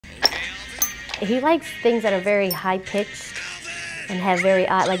He likes things that are very high-pitched and have very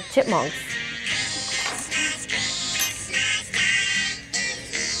odd, like chipmunks.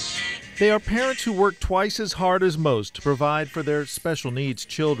 They are parents who work twice as hard as most to provide for their special needs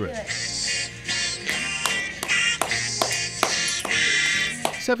children.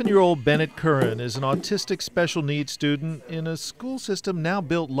 7-year-old Bennett Curran is an autistic special needs student in a school system now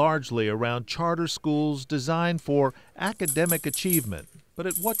built largely around charter schools designed for academic achievement. But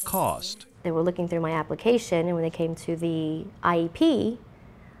at what cost? They were looking through my application, and when they came to the IEP,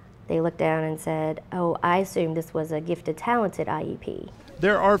 they looked down and said, "Oh, I assumed this was a gifted, talented IEP."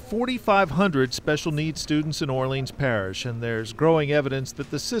 There are 4,500 special needs students in Orleans Parish, and there's growing evidence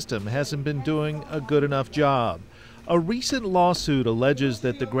that the system hasn't been doing a good enough job. A recent lawsuit alleges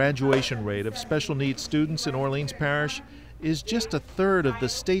that the graduation rate of special needs students in Orleans Parish is just a third of the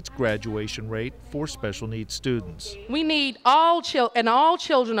state's graduation rate for special needs students. We need an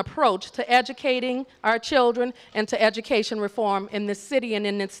all-children approach to educating our children and to education reform in this city and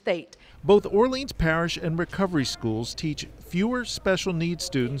in this state. Both Orleans Parish and recovery schools teach fewer special needs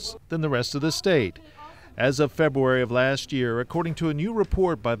students than the rest of the state. As of February of last year, according to a new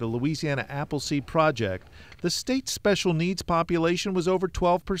report by the Louisiana Appleseed Project, the state's special needs population was over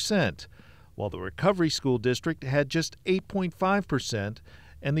 12%, while the recovery school district had just 8.5%,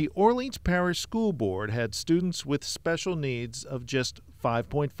 and the Orleans Parish School Board had students with special needs of just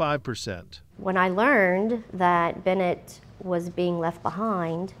 5.5%. When I learned that Bennett was being left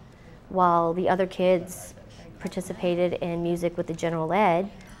behind while the other kids participated in music with the general ed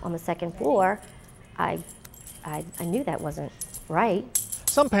on the second floor, I knew that wasn't right.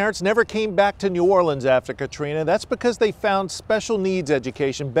 Some parents never came back to New Orleans after Katrina. That's because they found special needs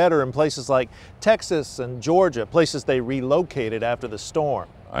education better in places like Texas and Georgia, places they relocated after the storm.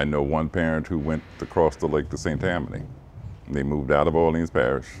 I know one parent who went across the lake to St. Tammany. They moved out of Orleans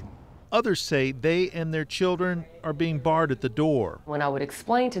Parish. Others say they and their children are being barred at the door. When I would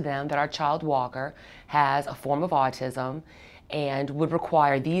explain to them that our child Walker has a form of autism and would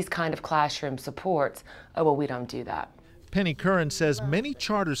require these kind of classroom supports, oh, well, we don't do that. Penny Curran says many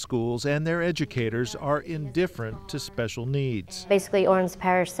charter schools and their educators are indifferent to special needs. Basically, Orleans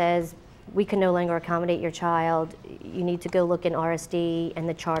Parish says, we can no longer accommodate your child. You need to go look in RSD and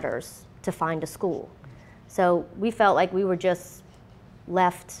the charters to find a school. So we felt like we were just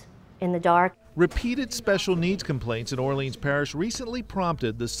left in the dark. Repeated special needs complaints in Orleans Parish recently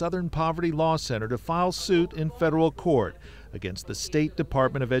prompted the Southern Poverty Law Center to file suit in federal court against the State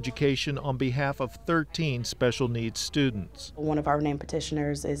Department of Education on behalf of 13 special needs students. One of our named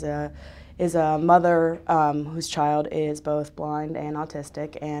petitioners is a mother whose child is both blind and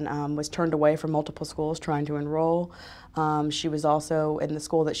autistic and was turned away from multiple schools trying to enroll. She was also in the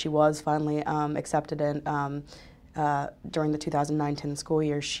school that she was finally accepted in during the 2009-10 school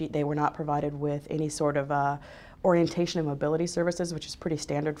year. They were not provided with any sort of orientation and mobility services, which is pretty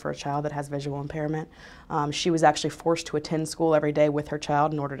standard for a child that has visual impairment. She was actually forced to attend school every day with her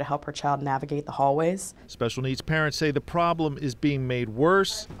child in order to help her child navigate the hallways. Special needs parents say the problem is being made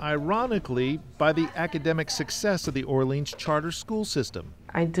worse, ironically, by the academic success of the Orleans charter school system.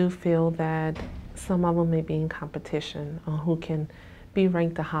 I do feel that some of them may be in competition on who can be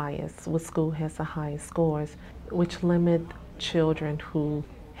ranked the highest, what school has the highest scores, which limit children who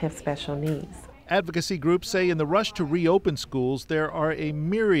have special needs. Advocacy groups say in the rush to reopen schools, there are a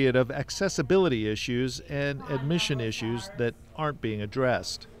myriad of accessibility issues and admission issues that aren't being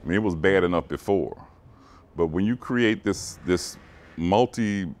addressed. I mean, it was bad enough before, but when you create this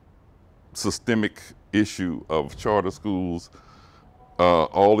multi-systemic issue of charter schools,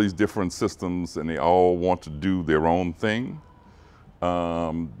 all these different systems, and they all want to do their own thing,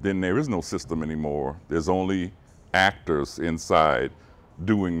 then there is no system anymore. There's only actors inside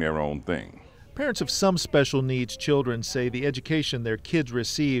doing their own thing. Parents of some special needs children say the education their kids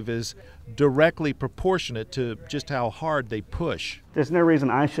receive is directly proportionate to just how hard they push. There's no reason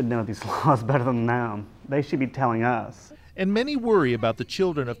I should know these laws better than them. They should be telling us. And many worry about the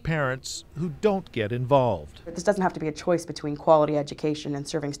children of parents who don't get involved. This doesn't have to be a choice between quality education and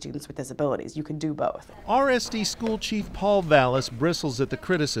serving students with disabilities. You can do both. RSD School Chief Paul Vallis bristles at the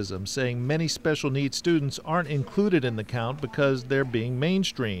criticism, saying many special needs students aren't included in the count because they're being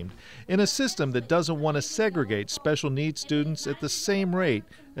mainstreamed in a system that doesn't want to segregate special needs students at the same rate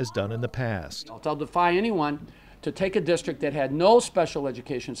as done in the past. I'll defy anyone to take a district that had no special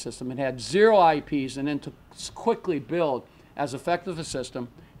education system and had 0 IEPs and then to quickly build as effective a system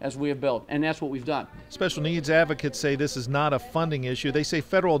as we have built, and that's what we've done. Special needs advocates say this is not a funding issue. They say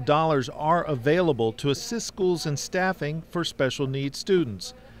federal dollars are available to assist schools in staffing for special needs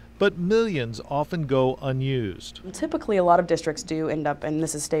students. but millions often go unused. Typically, a lot of districts do end up, and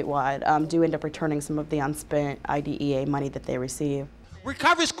this is statewide, do end up returning some of the unspent IDEA money that they receive.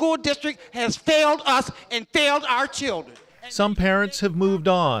 Recovery School District has failed us and failed our children. Some parents have moved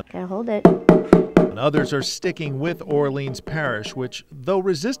on. Gotta hold it. And others are sticking with Orleans Parish, which, though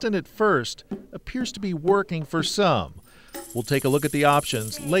resistant at first, appears to be working for some. We'll take a look at the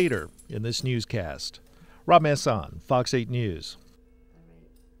options later in this newscast. Rob Masson, Fox 8 News.